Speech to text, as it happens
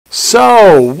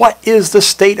So, what is the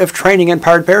state of training in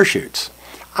powered parachutes?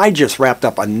 I just wrapped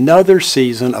up another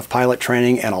season of pilot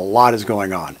training and a lot is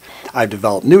going on. I've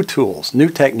developed new tools, new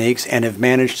techniques, and have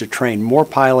managed to train more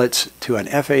pilots to an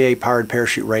FAA powered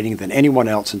parachute rating than anyone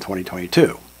else in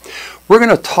 2022. We're going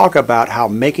to talk about how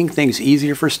making things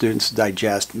easier for students to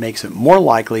digest makes it more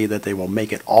likely that they will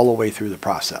make it all the way through the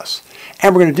process.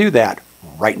 And we're going to do that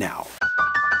right now.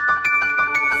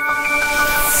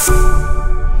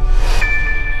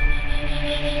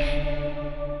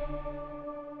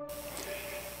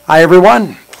 Hi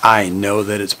everyone. I know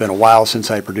that it's been a while since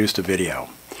I produced a video.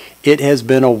 It has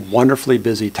been a wonderfully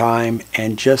busy time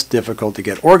and just difficult to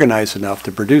get organized enough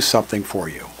to produce something for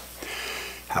you.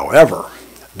 However,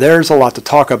 there's a lot to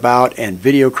talk about and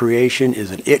video creation is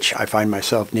an itch I find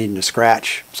myself needing to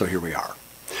scratch, so here we are.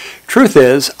 Truth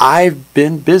is, I've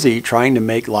been busy trying to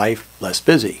make life less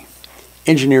busy.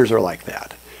 Engineers are like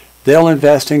that. They'll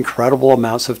invest incredible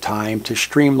amounts of time to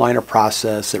streamline a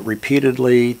process that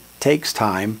repeatedly takes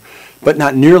time, but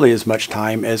not nearly as much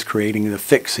time as creating the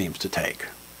fix seems to take.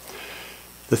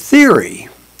 The theory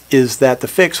is that the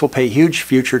fix will pay huge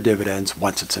future dividends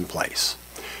once it's in place.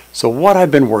 So what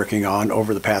I've been working on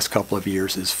over the past couple of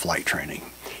years is flight training.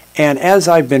 And as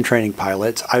I've been training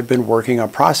pilots, I've been working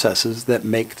on processes that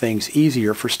make things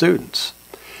easier for students.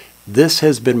 This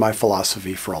has been my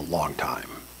philosophy for a long time.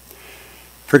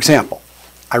 For example,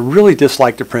 I really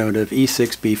dislike the primitive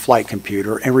E6B flight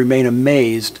computer and remain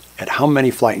amazed at how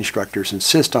many flight instructors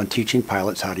insist on teaching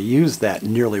pilots how to use that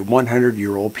nearly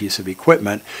 100-year-old piece of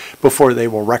equipment before they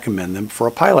will recommend them for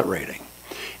a pilot rating.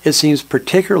 It seems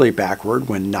particularly backward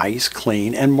when nice,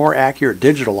 clean, and more accurate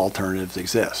digital alternatives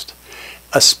exist,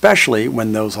 especially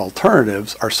when those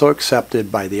alternatives are so accepted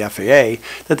by the FAA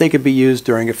that they could be used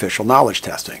during official knowledge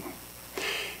testing.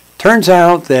 Turns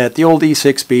out that the old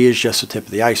E6B is just the tip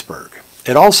of the iceberg.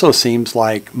 It also seems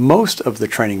like most of the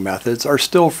training methods are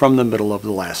still from the middle of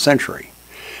the last century.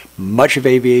 Much of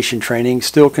aviation training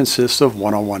still consists of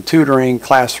one-on-one tutoring,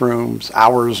 classrooms,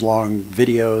 hours-long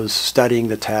videos, studying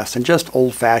the test, and just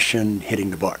old-fashioned hitting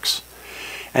the books.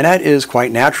 And that is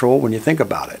quite natural when you think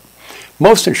about it.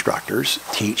 Most instructors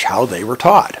teach how they were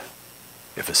taught.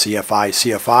 If a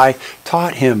CFI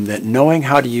taught him that knowing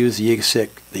how to use the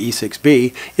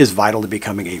E6B is vital to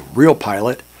becoming a real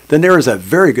pilot, then there is a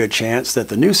very good chance that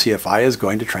the new CFI is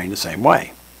going to train the same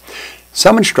way.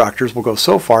 Some instructors will go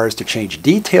so far as to change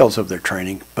details of their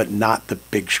training, but not the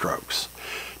big strokes.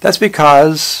 That's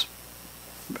because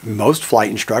most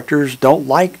flight instructors don't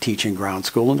like teaching ground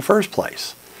school in the first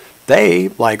place. They,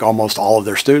 like almost all of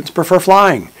their students, prefer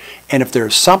flying. And if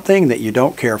there's something that you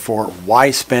don't care for,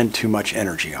 why spend too much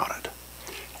energy on it?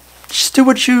 Just do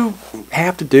what you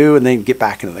have to do and then get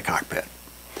back into the cockpit.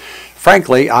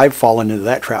 Frankly, I've fallen into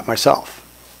that trap myself.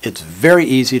 It's very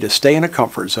easy to stay in a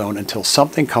comfort zone until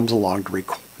something comes along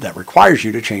that requires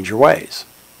you to change your ways.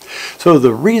 So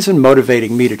the reason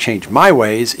motivating me to change my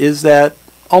ways is that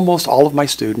almost all of my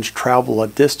students travel a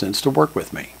distance to work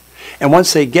with me. And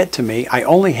once they get to me, I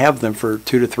only have them for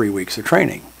 2 to 3 weeks of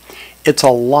training. It's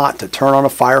a lot to turn on a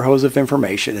fire hose of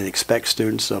information and expect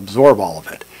students to absorb all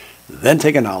of it, then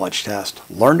take a knowledge test,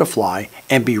 learn to fly,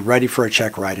 and be ready for a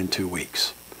check ride in 2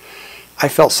 weeks. I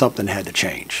felt something had to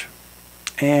change.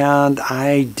 And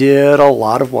I did a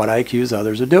lot of what I accuse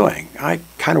others of doing. I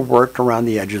kind of worked around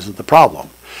the edges of the problem.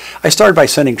 I started by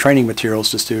sending training materials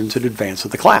to students in advance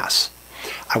of the class.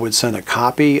 I would send a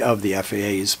copy of the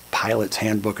FAA's Pilot's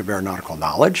Handbook of Aeronautical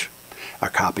Knowledge, a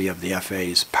copy of the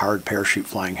FAA's Powered Parachute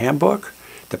Flying Handbook,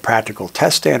 the Practical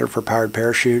Test Standard for Powered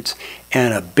Parachutes,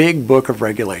 and a big book of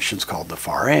regulations called the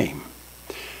FAR AIM.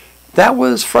 That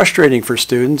was frustrating for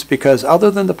students because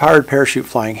other than the Powered Parachute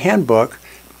Flying Handbook,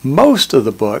 most of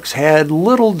the books had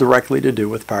little directly to do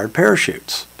with powered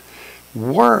parachutes.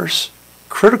 Worse,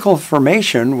 critical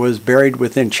information was buried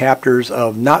within chapters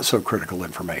of not so critical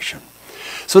information.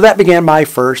 So that began my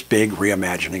first big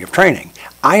reimagining of training.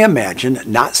 I imagined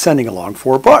not sending along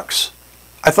 4 books.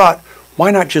 I thought,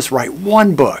 why not just write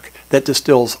one book that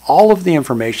distills all of the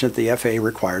information that the FAA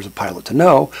requires a pilot to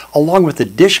know, along with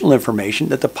additional information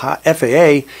that the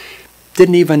FAA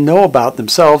didn't even know about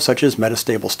themselves, such as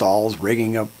metastable stalls,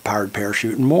 rigging a powered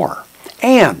parachute, and more.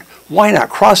 And why not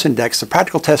cross-index the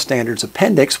Practical Test Standards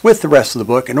appendix with the rest of the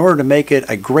book in order to make it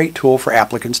a great tool for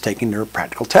applicants taking their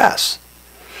practical tests?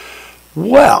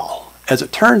 Well, as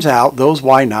it turns out, those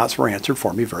why nots were answered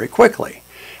for me very quickly.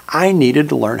 I needed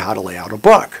to learn how to lay out a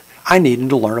book. I needed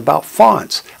to learn about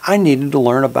fonts. I needed to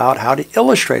learn about how to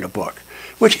illustrate a book,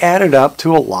 which added up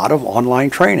to a lot of online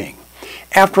training.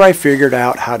 After I figured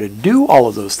out how to do all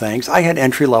of those things, I had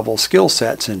entry-level skill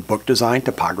sets in book design,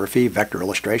 typography, vector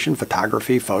illustration,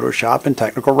 photography, Photoshop, and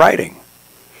technical writing.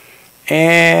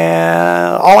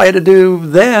 And all I had to do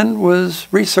then was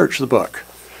research the book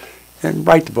and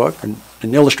write the book and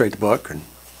illustrate the book and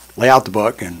lay out the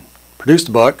book and produce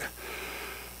the book.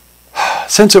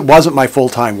 Since it wasn't my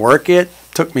full-time work, it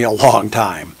took me a long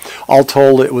time. All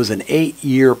told, it was an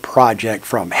 8-year project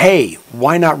from, hey,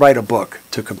 why not write a book,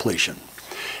 to completion.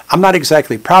 I'm not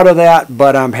exactly proud of that,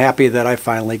 but I'm happy that I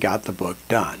finally got the book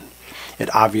done.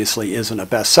 It obviously isn't a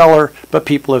bestseller, but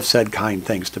people have said kind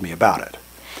things to me about it.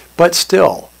 But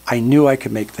still, I knew I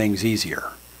could make things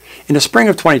easier. In the spring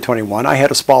of 2021, I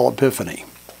had a small epiphany.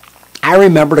 I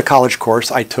remembered a college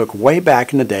course I took way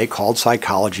back in the day called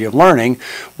Psychology of Learning,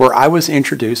 where I was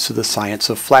introduced to the science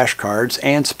of flashcards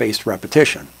and spaced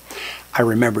repetition. I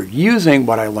remembered using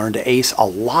what I learned to ace a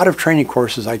lot of training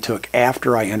courses I took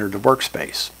after I entered the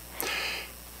workspace.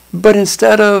 But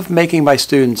instead of making my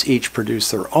students each produce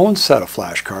their own set of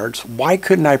flashcards, why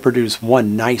couldn't I produce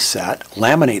one nice set,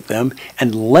 laminate them,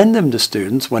 and lend them to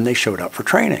students when they showed up for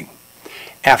training?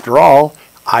 After all,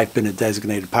 I've been a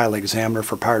designated pilot examiner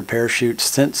for powered parachutes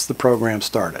since the program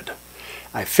started.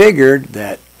 I figured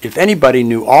that if anybody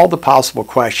knew all the possible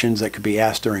questions that could be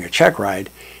asked during a check ride,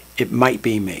 it might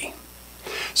be me.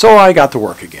 So I got to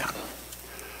work again.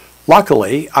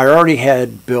 Luckily, I already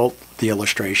had built the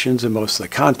illustrations and most of the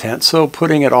content, so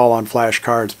putting it all on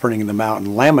flashcards, printing them out, and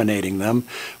laminating them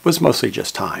was mostly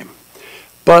just time.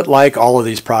 But like all of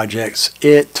these projects,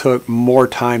 it took more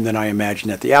time than I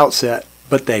imagined at the outset,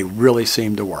 but they really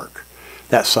seemed to work.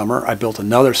 That summer, I built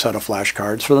another set of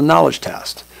flashcards for the knowledge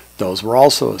test. Those were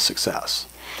also a success.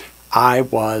 I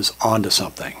was onto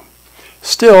something.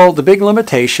 Still, the big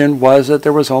limitation was that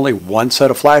there was only one set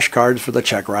of flashcards for the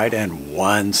check ride and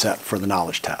one set for the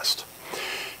knowledge test.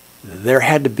 There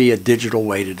had to be a digital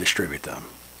way to distribute them.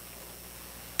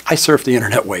 I surf the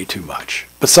internet way too much,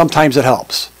 but sometimes it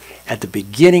helps. At the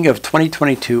beginning of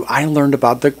 2022, I learned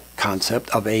about the concept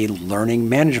of a learning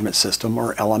management system,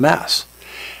 or LMS.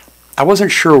 I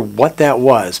wasn't sure what that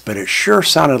was, but it sure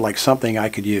sounded like something I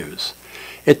could use.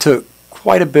 It took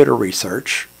quite a bit of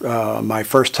research. My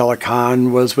first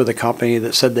telecon was with a company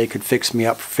that said they could fix me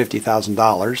up for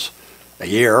 $50,000 a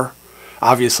year.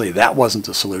 Obviously, that wasn't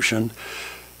the solution.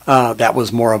 That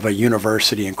was more of a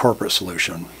university and corporate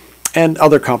solution. And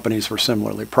other companies were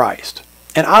similarly priced.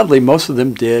 And oddly, most of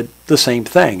them did the same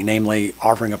thing, namely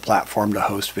offering a platform to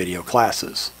host video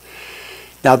classes.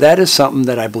 Now that is something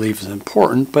that I believe is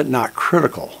important, but not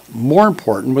critical. More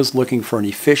important was looking for an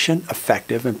efficient,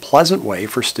 effective, and pleasant way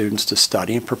for students to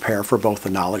study and prepare for both the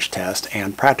knowledge test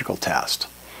and practical test.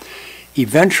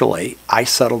 Eventually, I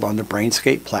settled on the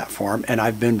Brainscape platform, and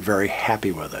I've been very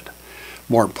happy with it.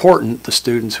 More important, the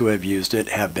students who have used it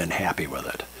have been happy with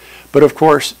it. But of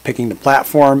course, picking the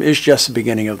platform is just the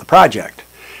beginning of the project.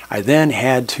 I then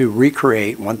had to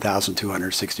recreate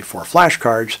 1,264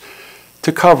 flashcards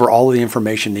to cover all of the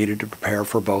information needed to prepare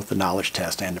for both the knowledge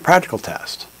test and the practical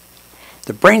test.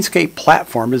 The Brainscape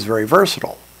platform is very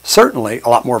versatile, certainly a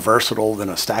lot more versatile than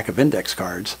a stack of index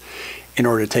cards. In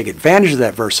order to take advantage of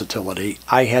that versatility,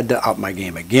 I had to up my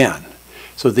game again.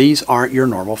 So these aren't your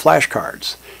normal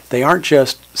flashcards. They aren't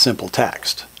just simple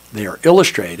text. They are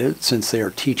illustrated since they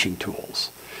are teaching tools.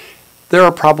 There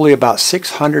are probably about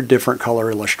 600 different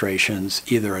color illustrations,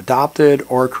 either adopted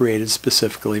or created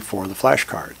specifically for the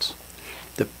flashcards.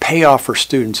 The payoff for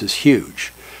students is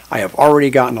huge. I have already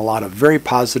gotten a lot of very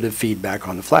positive feedback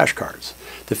on the flashcards.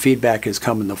 The feedback has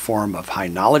come in the form of high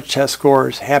knowledge test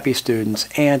scores, happy students,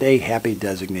 and a happy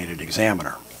designated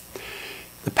examiner.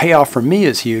 The payoff for me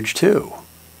is huge too.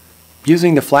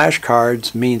 Using the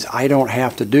flashcards means I don't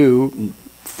have to do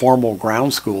formal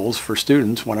ground schools for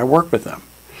students when I work with them.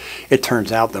 It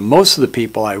turns out that most of the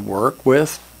people I work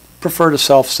with prefer to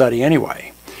self-study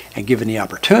anyway. And given the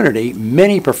opportunity,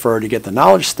 many prefer to get the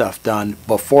knowledge stuff done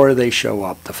before they show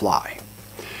up to fly.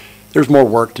 There's more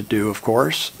work to do, of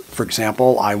course. For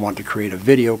example, I want to create a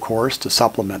video course to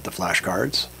supplement the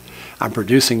flashcards. I'm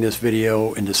producing this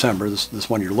video in December, this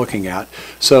one you're looking at,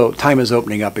 so time is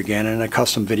opening up again, and a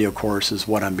custom video course is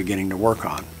what I'm beginning to work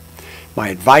on. My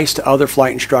advice to other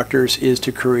flight instructors is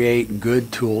to create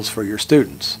good tools for your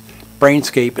students.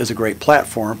 Brainscape is a great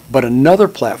platform, but another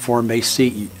platform may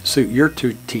suit your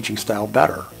teaching style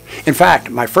better. In fact,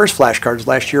 my first flashcards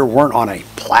last year weren't on a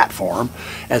platform.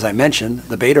 As I mentioned,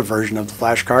 the beta version of the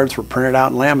flashcards were printed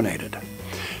out and laminated.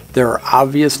 There are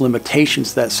obvious limitations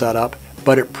to that setup,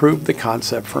 but it proved the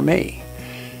concept for me.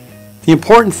 The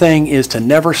important thing is to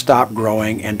never stop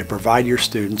growing and to provide your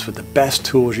students with the best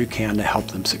tools you can to help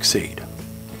them succeed.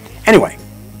 Anyway,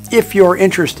 If you're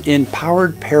interested in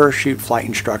powered parachute flight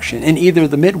instruction in either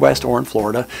the Midwest or in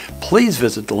Florida, please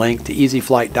visit the link to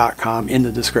easyflight.com in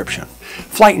the description.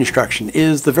 Flight instruction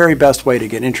is the very best way to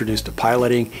get introduced to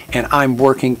piloting, and I'm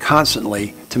working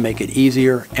constantly to make it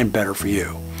easier and better for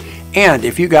you. And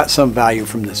if you got some value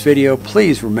from this video,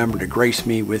 please remember to grace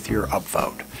me with your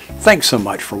upvote. Thanks so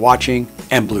much for watching,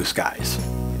 and blue skies.